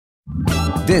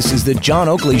This is the John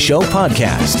Oakley Show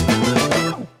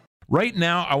podcast. Right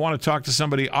now, I want to talk to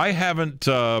somebody I haven't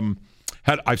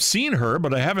I've seen her,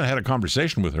 but I haven't had a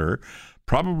conversation with her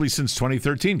probably since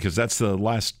 2013, because that's the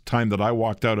last time that I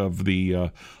walked out of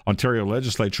the Ontario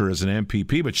legislature as an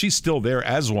MPP, but she's still there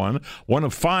as one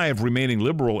of 5 remaining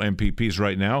Liberal MPPs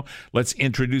right now. Let's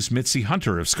introduce Mitzi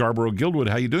Hunter of Scarborough Guildwood.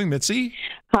 How you doing, Mitzi?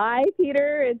 Hi,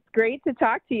 Peter. It's great to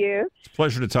talk to you. It's a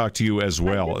pleasure to talk to you as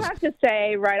well. I just have to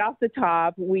say right off the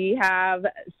top, we have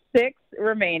 6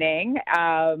 remaining.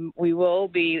 We will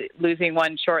be losing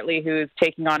one shortly who's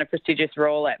taking on a prestigious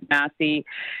role at Massey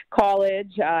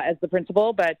College as the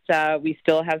principal, but we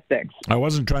still have 6. I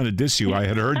wasn't trying to diss you. I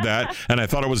had heard that, and I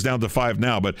thought it was down to 5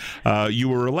 now, but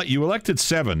you elected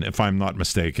 7, if I'm not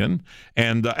mistaken,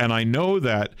 and I know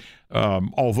that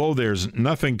although there's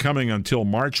nothing coming until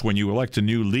March when you elect a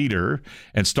new leader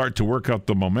and start to work up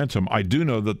the momentum, I do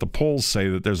know that the polls say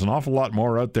that there's an awful lot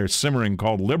more out there simmering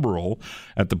called Liberal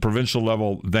at the provincial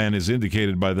level than is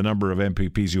indicated by the number of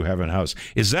MPPs you have in House.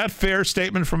 Is that a fair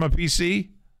statement from a PC?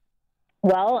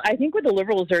 Well, I think what the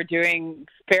Liberals are doing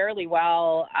fairly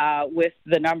well with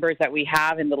the numbers that we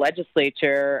have in the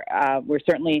legislature. We're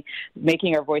certainly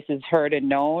making our voices heard and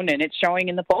known, and it's showing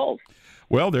in the polls.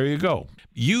 Well, there you go.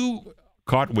 You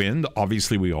caught wind,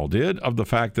 obviously we all did, of the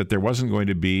fact that there wasn't going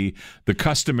to be the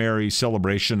customary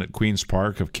celebration at Queen's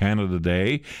Park of Canada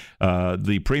Day.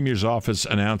 The Premier's office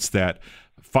announced that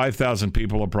 5,000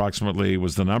 people approximately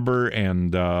was the number,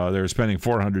 and they're spending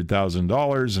 $400,000,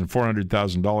 and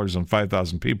 $400,000 on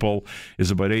 5,000 people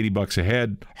is about $80 a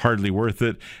head, hardly worth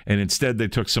it. And instead they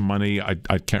took some money, I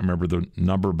can't remember the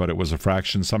number, but it was a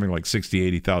fraction, something like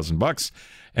 $80,000,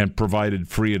 and provided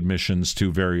free admissions to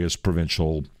various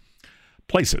provincial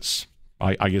places,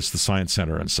 I guess the Science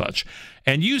Center and such.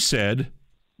 And you said,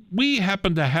 we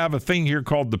happen to have a thing here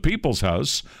called the People's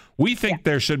House. We think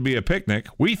there should be a picnic.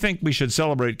 We think we should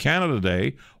celebrate Canada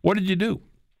Day. What did you do?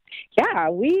 Yeah,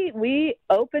 we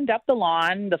opened up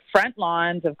the front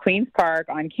lawns of Queen's Park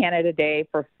on Canada Day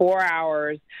for 4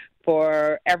 hours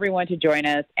for everyone to join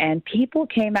us, and people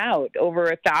came out. Over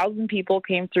 1,000 people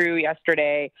came through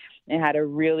yesterday and had a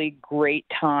really great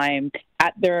time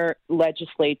at their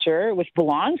legislature, which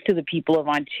belongs to the people of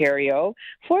Ontario,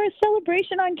 for a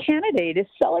celebration on Canada Day to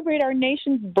celebrate our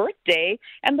nation's birthday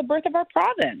and the birth of our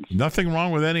province. Nothing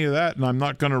wrong with any of that, and I'm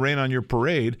not going to rain on your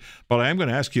parade, but I am going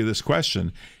to ask you this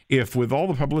question. If with all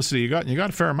the publicity you got, and you got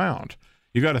a fair amount,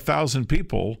 you got 1,000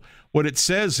 people, what it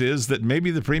says is that maybe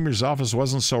the Premier's office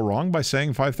wasn't so wrong by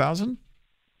saying 5,000?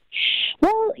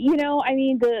 Well,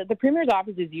 the Premier's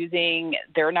office is using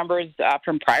their numbers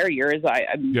from prior years.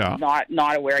 I'm not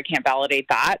aware. I can't validate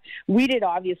that. We did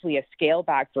obviously a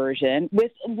scale-back version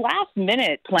with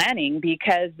last-minute planning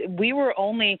because we were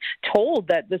only told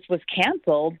that this was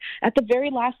canceled at the very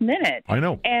last minute. I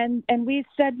know. And we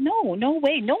said, no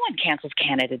way. No one cancels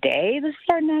Canada Day. This is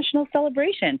our national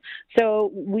celebration.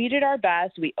 So we did our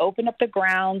best. We opened up the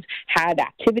grounds, had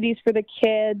activities for the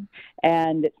kids,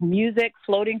 and music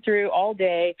floating through all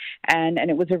day, and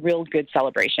it was a real good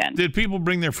celebration. Did people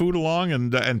bring their food along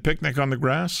and picnic on the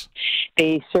grass?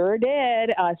 They sure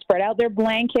did. Spread out their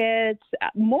blankets.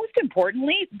 Most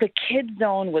importantly, the kids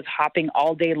zone was hopping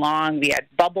all day long. We had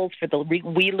bubbles for the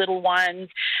wee little ones,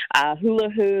 hula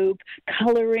hoop,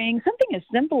 coloring, something as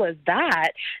simple as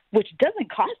that, which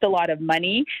doesn't cost a lot of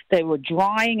money. They were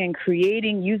drawing and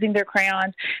creating using their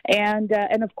crayons, and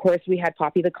of course we had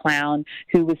Poppy the Clown,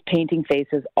 who was painting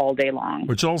faces all day long.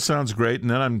 Which all sounds great. And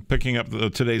then I'm picking up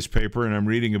today's paper and I'm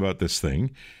reading about this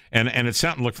thing, and it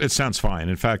sounds fine.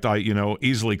 In fact, I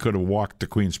easily could have walked to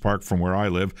Queen's Park from where I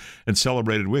live and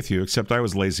celebrated with you, except I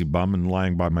was lazy bum and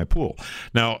lying by my pool.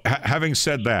 Now, having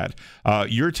said that,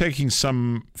 you're taking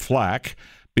some flack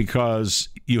because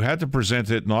you had to present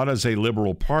it not as a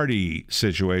Liberal Party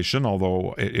situation,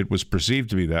 although it was perceived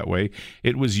to be that way.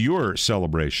 It was your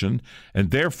celebration,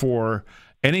 and therefore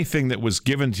anything that was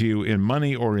given to you in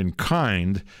money or in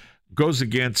kind goes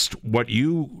against what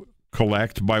you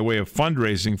collect by way of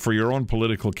fundraising for your own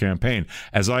political campaign,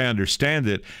 as I understand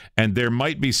it, and there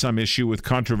might be some issue with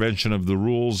contravention of the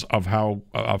rules of how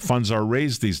funds are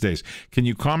raised these days. Can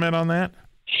you comment on that?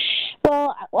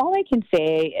 Well, all I can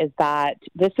say is that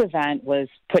this event was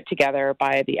put together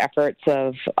by the efforts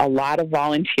of a lot of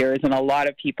volunteers and a lot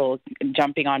of people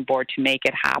jumping on board to make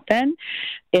it happen.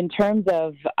 In terms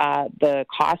of the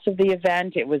cost of the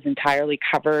event, it was entirely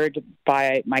covered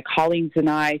by my colleagues and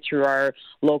I through our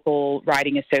local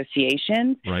riding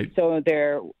association. Right. So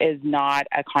there is not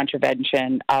a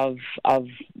contravention of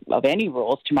of any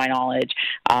rules, to my knowledge.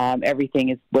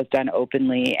 Everything was done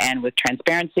openly and with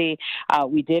transparency.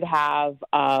 We did have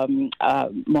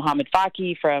Mohammed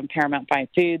Faki from Paramount Fine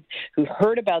Foods, who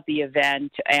heard about the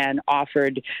event and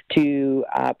offered to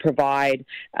provide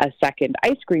a second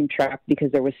ice cream truck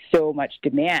because there was so much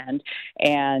demand.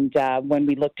 And when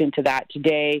we looked into that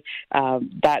today,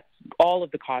 that all of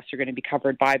the costs are going to be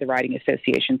covered by the riding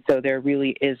association, so there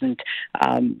really isn't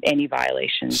any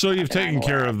violation. So you've taken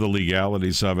care of the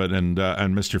legalities of it, and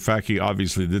Mr. Faki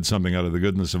obviously did something out of the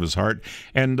goodness of his heart,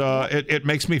 and it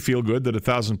makes me feel good that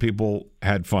 1,000 people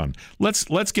had fun.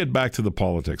 Let's get back to the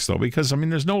politics, though, because, I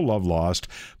mean, there's no love lost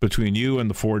between you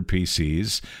and the Ford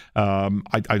PCs.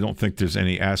 I don't think there's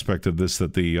any aspect of this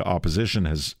that the opposition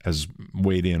has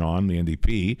weighed in on, the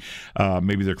NDP.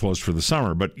 Maybe they're closed for the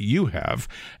summer, but you have.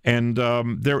 And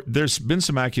there's been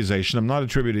some accusation. I'm not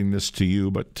attributing this to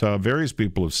you, but various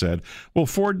people have said, well,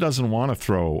 Ford doesn't want to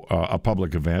throw a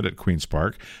public event at Queen's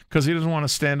Park because he doesn't want to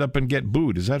stand up and get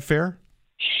booed. Is that fair?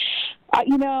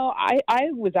 I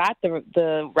was at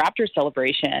the Raptor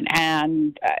celebration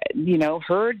and,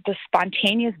 heard the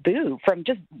spontaneous boo from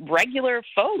just regular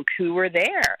folk who were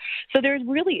there. So there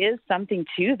really is something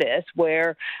to this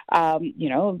where,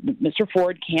 Mr.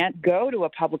 Ford can't go to a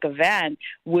public event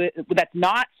that's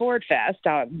not Ford Fest,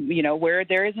 where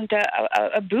there isn't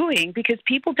a booing because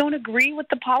people don't agree with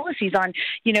the policies on,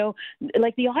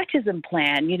 like the autism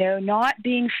plan, not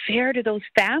being fair to those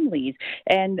families.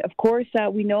 And, of course,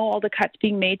 we know all the cuts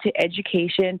being made to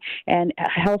education and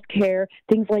healthcare,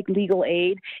 things like legal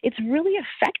aid. It's really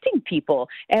affecting people,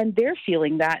 and they're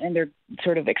feeling that, and they're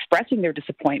sort of expressing their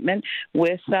disappointment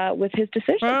with his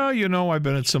decision. Well, I've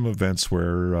been at some events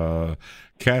where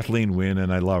Kathleen Wynne,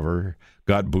 and I love her,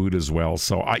 got booed as well.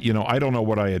 So I don't know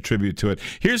what I attribute to it.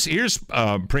 Here's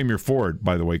Premier Ford,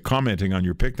 by the way, commenting on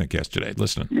your picnic yesterday.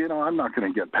 Listen. I'm not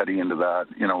going to get petty into that.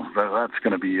 That's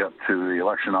going to be up to the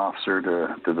election officer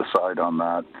to decide on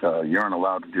that. You aren't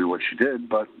allowed to do what she did,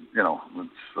 but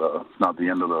it's not the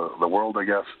end of the world, I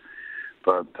guess.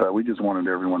 But we just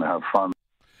wanted everyone to have fun.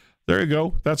 There you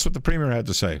go. That's what the Premier had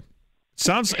to say.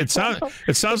 It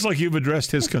sounds like you've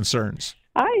addressed his concerns.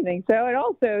 I think so. And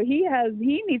also, he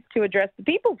needs to address the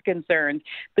people's concerns.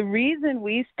 The reason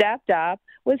we stepped up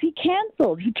was he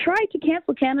canceled. He tried to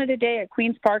cancel Canada Day at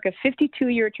Queen's Park, a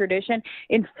 52-year tradition,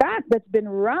 in fact, that's been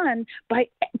run by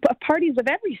parties of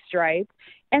every stripe.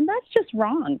 And that's just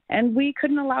wrong. And we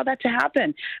couldn't allow that to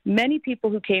happen. Many people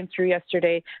who came through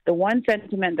yesterday, the one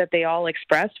sentiment that they all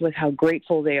expressed was how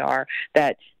grateful they are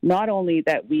that not only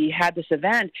that we had this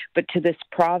event, but to this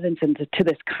province and to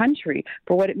this country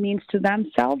for what it means to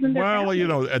themselves and their families.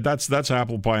 That's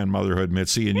apple pie and motherhood,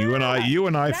 Mitzi. And you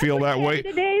and I feel that way.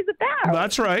 Today is about.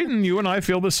 That's right. And you and I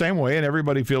feel the same way, and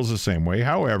everybody feels the same way.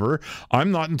 However,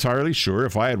 I'm not entirely sure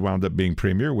if I had wound up being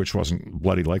Premier, which wasn't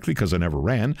bloody likely because I never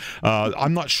ran.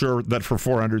 I'm not sure that for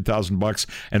 $400,000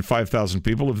 and 5,000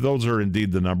 people, if those are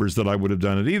indeed the numbers, that I would have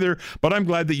done it either. But I'm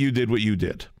glad that you did what you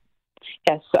did.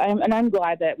 Yes, I'm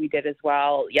glad that we did as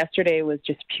well. Yesterday was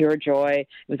just pure joy. It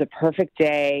was a perfect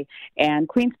day, and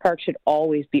Queen's Park should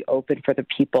always be open for the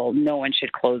people. No one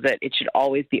should close it. It should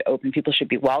always be open. People should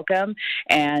be welcome,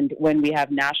 and when we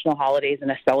have national holidays and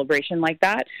a celebration like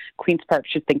that, Queen's Park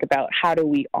should think about how do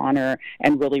we honor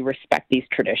and really respect these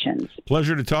traditions.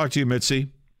 Pleasure to talk to you, Mitzi.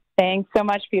 Thanks so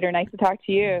much, Peter. Nice to talk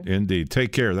to you. Indeed.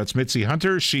 Take care. That's Mitzi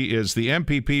Hunter. She is the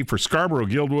MPP for Scarborough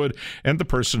Guildwood and the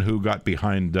person who got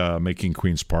behind making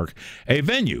Queen's Park a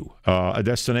venue, a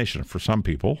destination for some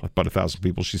people, about 1,000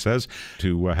 people, she says,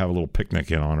 to have a little picnic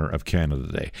in honor of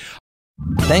Canada Day.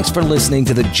 Thanks for listening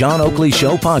to the John Oakley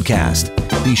Show podcast.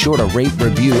 Be sure to rate,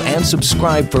 review, and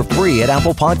subscribe for free at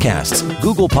Apple Podcasts,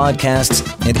 Google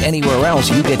Podcasts, and anywhere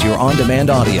else you get your on-demand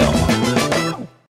audio.